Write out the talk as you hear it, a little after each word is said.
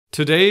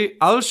Today,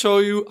 I'll show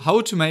you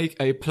how to make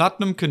a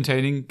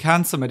platinum-containing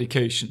cancer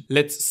medication.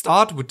 Let's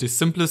start with the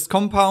simplest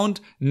compound,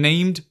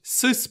 named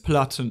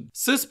Cis-Platin.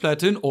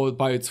 Cis-Platin, or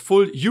by its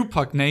full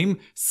UPAC name,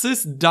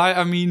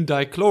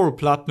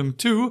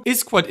 Cis-Diamine-Dichloroplatinium-2,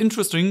 is quite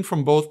interesting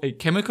from both a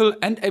chemical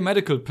and a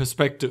medical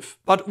perspective.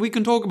 But we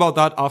can talk about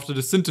that after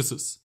the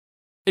synthesis.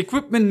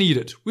 Equipment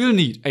needed. We'll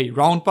need a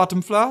round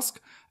bottom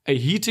flask, a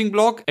heating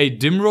block, a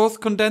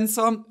Dimroth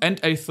condenser, and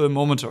a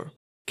thermometer.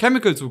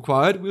 Chemicals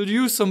required, we'll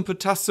use some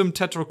potassium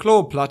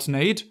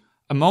tetrachloroplatinate,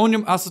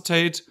 ammonium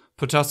acetate,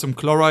 potassium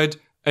chloride,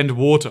 and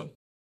water.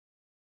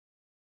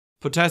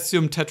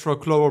 Potassium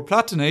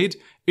tetrachloroplatinate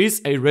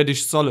is a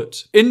reddish solid.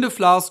 In the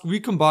flask we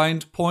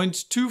combined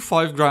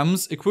 0.25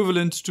 grams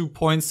equivalent to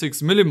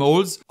 0.6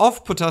 millimoles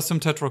of potassium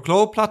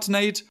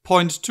tetrachloroplatinate,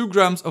 0.2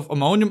 grams of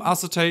ammonium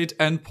acetate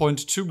and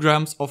 0.2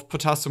 grams of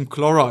potassium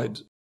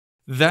chloride.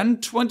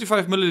 Then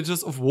 25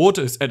 milliliters of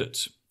water is added.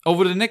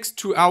 Over the next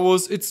 2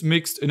 hours it's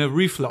mixed in a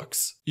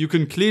reflux. You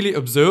can clearly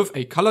observe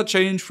a color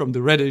change from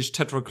the reddish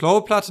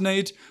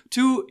tetrachloroplatinate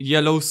to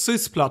yellow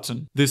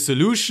cisplatin. This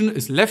solution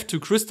is left to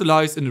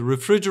crystallize in the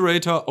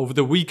refrigerator over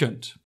the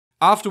weekend.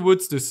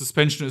 Afterwards the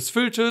suspension is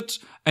filtered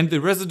and the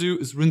residue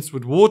is rinsed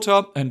with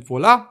water and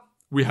voila,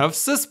 we have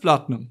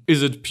cisplatinum.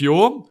 Is it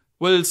pure?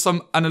 Well,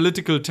 some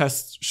analytical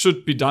tests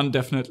should be done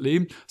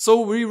definitely,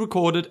 so we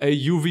recorded a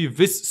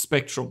UV-Vis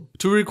spectrum.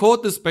 To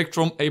record the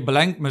spectrum, a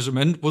blank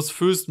measurement was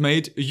first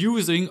made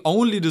using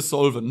only the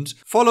solvent,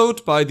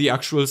 followed by the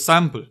actual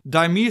sample.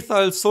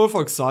 Dimethyl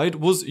sulfoxide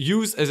was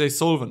used as a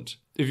solvent.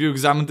 If you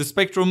examine the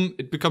spectrum,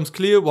 it becomes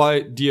clear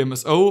why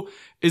DMSO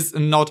is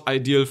not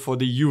ideal for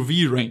the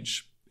UV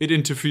range. It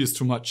interferes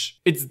too much.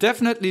 It's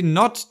definitely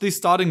not the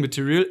starting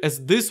material,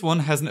 as this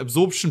one has an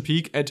absorption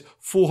peak at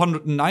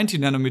 490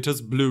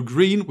 nanometers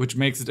blue-green, which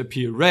makes it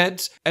appear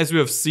red, as we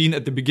have seen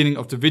at the beginning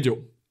of the video.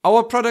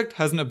 Our product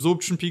has an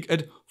absorption peak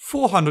at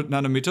 400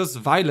 nanometers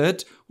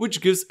violet, which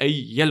gives a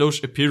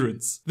yellowish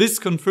appearance. This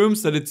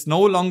confirms that it's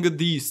no longer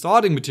the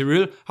starting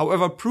material,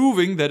 however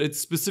proving that it's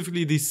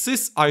specifically the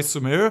cis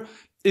isomer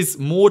is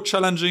more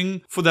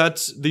challenging. For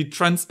that, the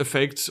trans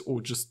effect, or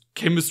just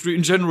chemistry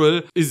in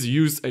general, is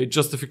used a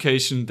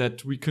justification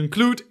that we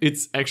conclude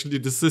it's actually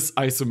the cis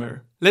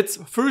isomer. Let's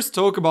first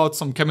talk about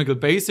some chemical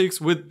basics,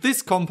 with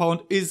this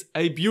compound is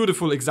a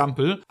beautiful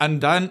example,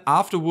 and then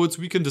afterwards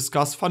we can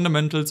discuss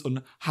fundamentals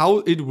on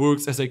how it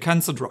works as a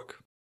cancer drug.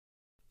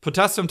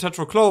 Potassium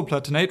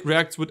tetrachloroplatinate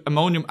reacts with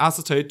ammonium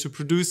acetate to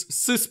produce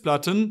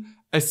cisplatin,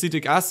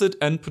 acetic acid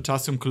and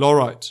potassium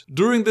chloride.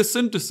 During the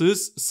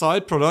synthesis,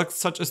 side products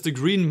such as the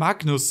green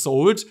Magnus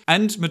salt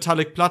and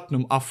metallic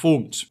platinum are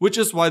formed, which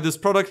is why this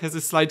product has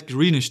a slight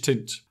greenish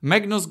tint.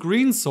 Magnus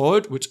green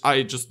salt, which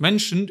I just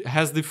mentioned,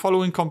 has the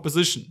following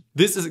composition.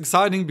 This is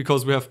exciting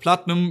because we have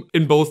platinum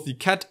in both the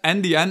cation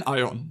and the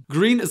anion.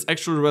 Green is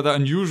actually rather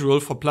unusual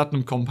for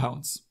platinum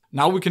compounds.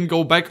 Now we can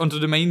go back onto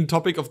the main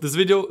topic of this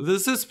video, the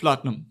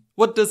cis-platinum.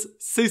 What does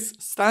cis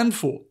stand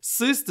for?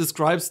 Cis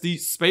describes the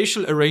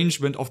spatial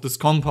arrangement of this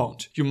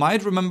compound. You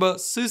might remember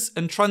cis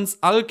and trans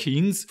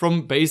alkenes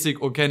from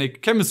basic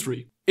organic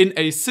chemistry. In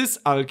a cis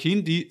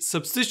alkene, the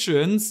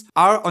substituents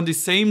are on the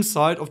same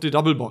side of the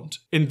double bond.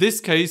 In this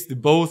case, the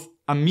both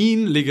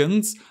amine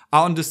ligands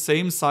are on the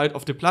same side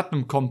of the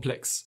platinum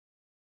complex.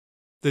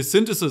 The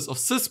synthesis of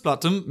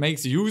cisplatin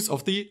makes use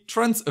of the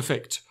trans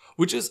effect,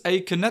 which is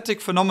a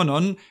kinetic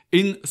phenomenon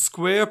in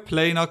square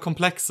planar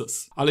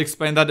complexes. I'll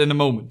explain that in a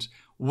moment.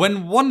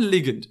 When one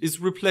ligand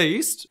is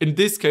replaced, in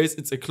this case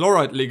it's a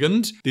chloride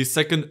ligand, the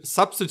second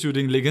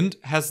substituting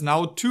ligand has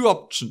now two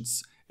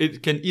options.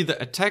 It can either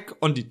attack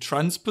on the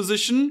trans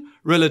position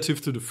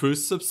relative to the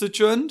first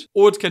substituent,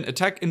 or it can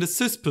attack in the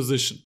cis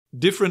position.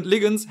 Different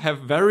ligands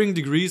have varying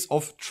degrees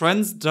of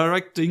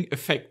trans-directing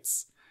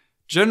effects.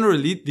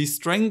 Generally, the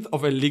strength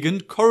of a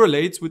ligand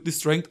correlates with the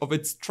strength of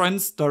its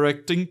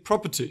trans-directing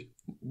property.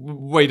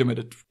 Wait a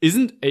minute,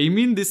 isn't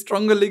amine the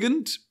stronger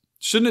ligand?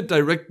 Shouldn't it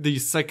direct the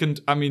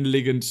second amine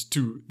ligand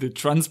to the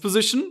trans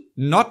position?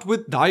 Not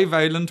with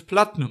divalent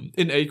platinum.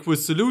 In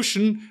aqueous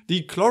solution,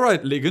 the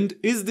chloride ligand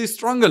is the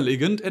stronger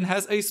ligand and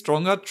has a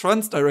stronger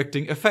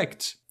trans-directing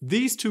effect.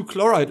 These two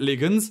chloride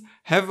ligands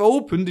have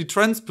opened the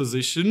trans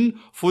position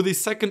for the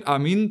second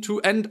amine to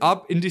end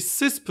up in the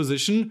cis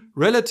position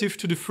relative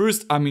to the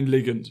first amine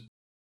ligand.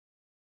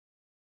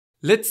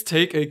 Let's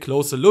take a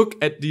closer look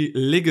at the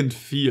ligand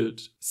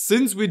field.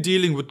 Since we're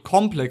dealing with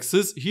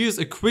complexes, here's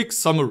a quick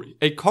summary.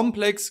 A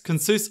complex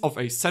consists of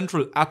a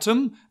central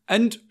atom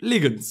and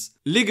ligands.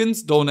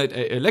 Ligands donate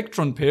an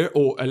electron pair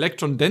or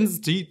electron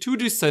density to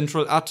the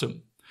central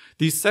atom.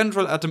 The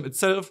central atom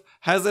itself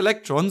has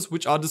electrons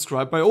which are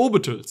described by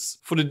orbitals.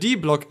 For the d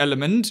block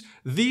element,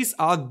 these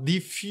are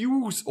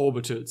diffuse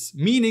orbitals,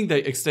 meaning they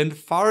extend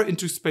far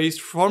into space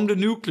from the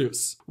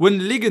nucleus.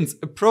 When ligands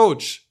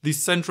approach the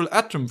central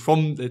atom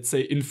from, let's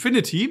say,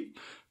 infinity,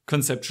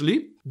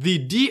 conceptually, the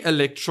d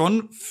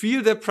electron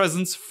feel their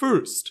presence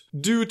first.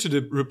 Due to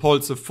the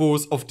repulsive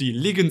force of the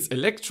ligand's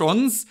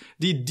electrons,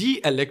 the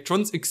d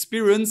electrons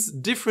experience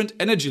different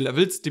energy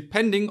levels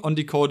depending on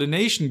the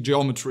coordination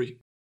geometry.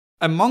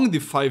 Among the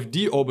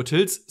 5d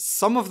orbitals,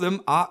 some of them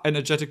are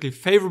energetically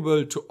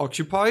favorable to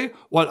occupy,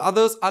 while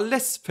others are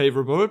less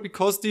favorable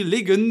because the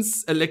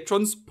ligands'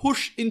 electrons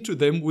push into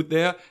them with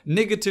their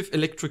negative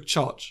electric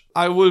charge.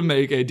 I will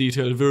make a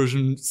detailed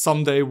version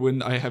someday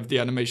when I have the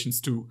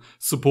animations to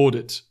support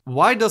it.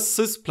 Why does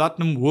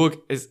cis-platinum work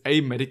as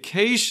a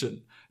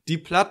medication? The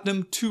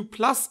platinum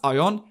 2+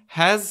 ion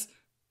has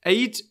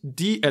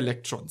 8d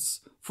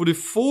electrons. For the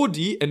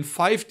 4d and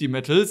 5d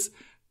metals,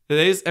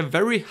 there is a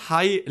very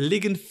high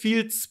ligand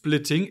field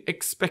splitting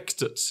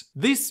expected.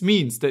 This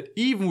means that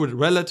even with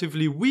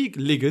relatively weak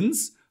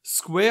ligands,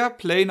 square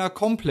planar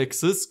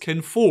complexes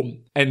can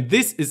form. And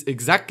this is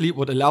exactly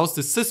what allows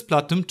the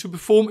cis-platinum to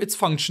perform its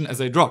function as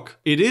a drug.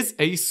 It is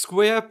a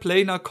square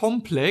planar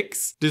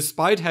complex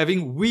despite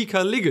having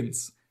weaker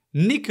ligands.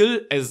 Nickel,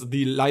 as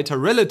the lighter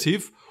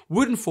relative,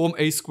 wouldn't form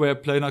a square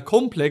planar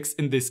complex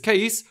in this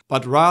case,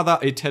 but rather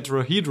a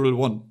tetrahedral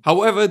one.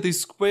 However, the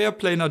square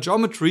planar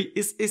geometry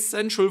is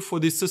essential for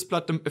the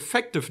cis-platinum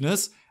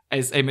effectiveness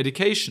as a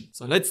medication.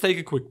 So let's take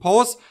a quick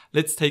pause.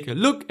 Let's take a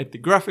look at the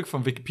graphic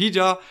from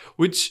Wikipedia,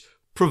 which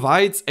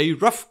provides a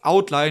rough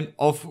outline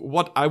of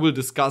what I will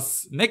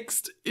discuss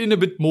next in a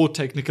bit more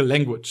technical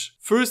language.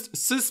 First,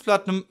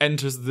 cis-platinum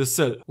enters the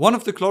cell. One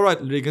of the chloride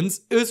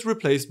ligands is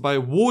replaced by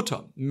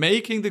water,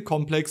 making the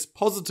complex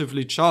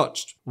positively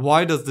charged.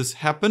 Why does this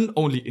happen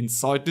only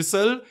inside the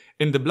cell?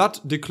 In the blood,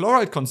 the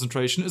chloride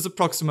concentration is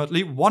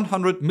approximately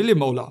 100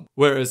 millimolar,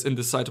 whereas in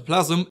the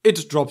cytoplasm,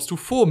 it drops to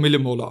 4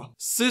 millimolar.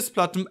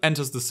 Cis-platinum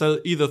enters the cell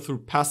either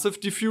through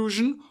passive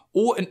diffusion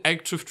or an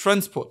active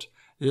transport,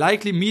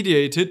 likely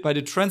mediated by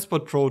the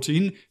transport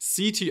protein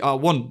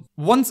CTR1.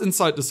 Once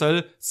inside the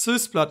cell,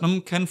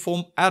 cis-platinum can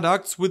form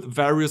adducts with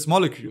various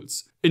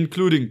molecules,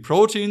 including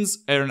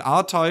proteins,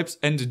 RNA types,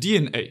 and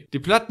DNA. The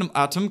platinum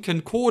atom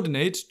can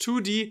coordinate to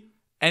the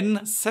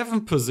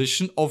N7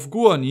 position of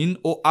guanine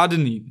or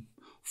adenine,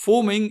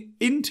 forming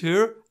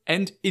inter-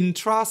 and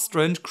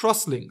intra-strand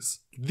crosslinks.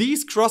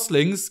 These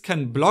crosslinks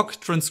can block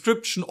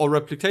transcription or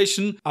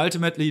replication,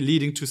 ultimately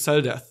leading to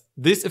cell death.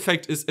 This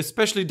effect is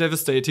especially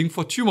devastating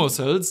for tumor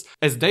cells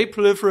as they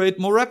proliferate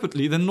more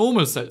rapidly than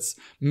normal cells,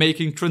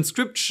 making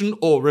transcription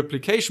or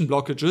replication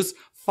blockages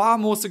far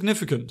more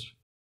significant.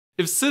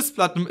 If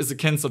cis-platinum is a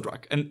cancer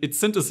drug and its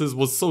synthesis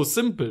was so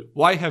simple,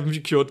 why haven't we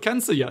cured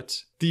cancer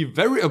yet? The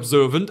very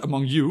observant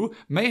among you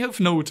may have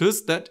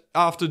noticed that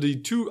after the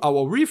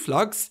 2-hour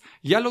reflux,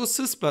 yellow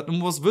cis-platinum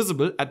was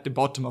visible at the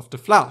bottom of the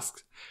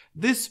flask.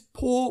 This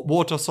poor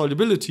water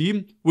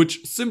solubility,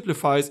 which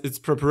simplifies its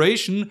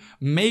preparation,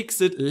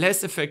 makes it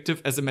less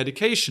effective as a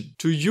medication.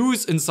 To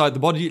use inside the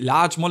body,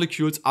 large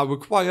molecules are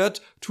required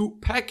to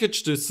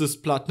package the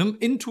cis-platinum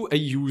into a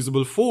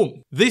usable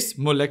form. This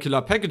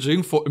molecular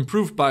packaging for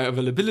improved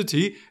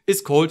bioavailability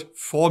is called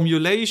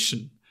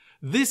formulation.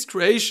 This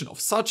creation of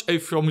such a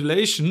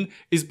formulation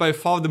is by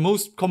far the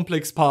most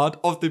complex part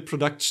of the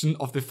production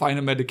of the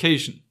final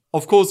medication.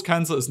 Of course,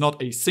 cancer is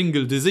not a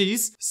single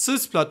disease.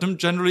 Cis-platinum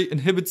generally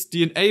inhibits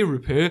DNA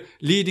repair,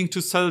 leading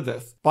to cell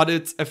death, but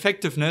its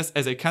effectiveness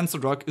as a cancer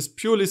drug is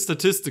purely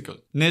statistical.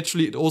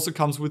 Naturally, it also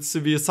comes with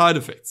severe side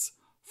effects.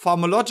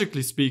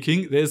 Pharmacologically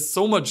speaking, there's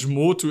so much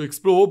more to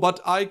explore, but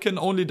I can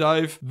only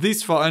dive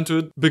this far into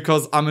it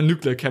because I'm a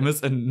nuclear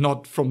chemist and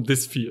not from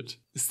this field.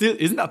 Still,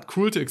 isn't that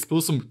cool to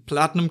explore some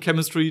platinum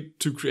chemistry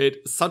to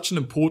create such an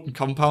important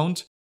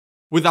compound?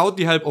 Without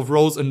the help of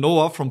Rose and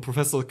Noah from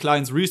Professor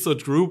Klein's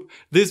research group,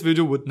 this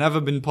video would never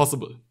have been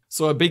possible.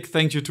 So a big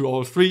thank you to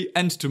all three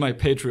and to my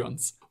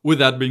Patreons. With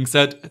that being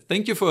said,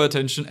 thank you for your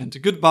attention and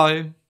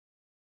goodbye.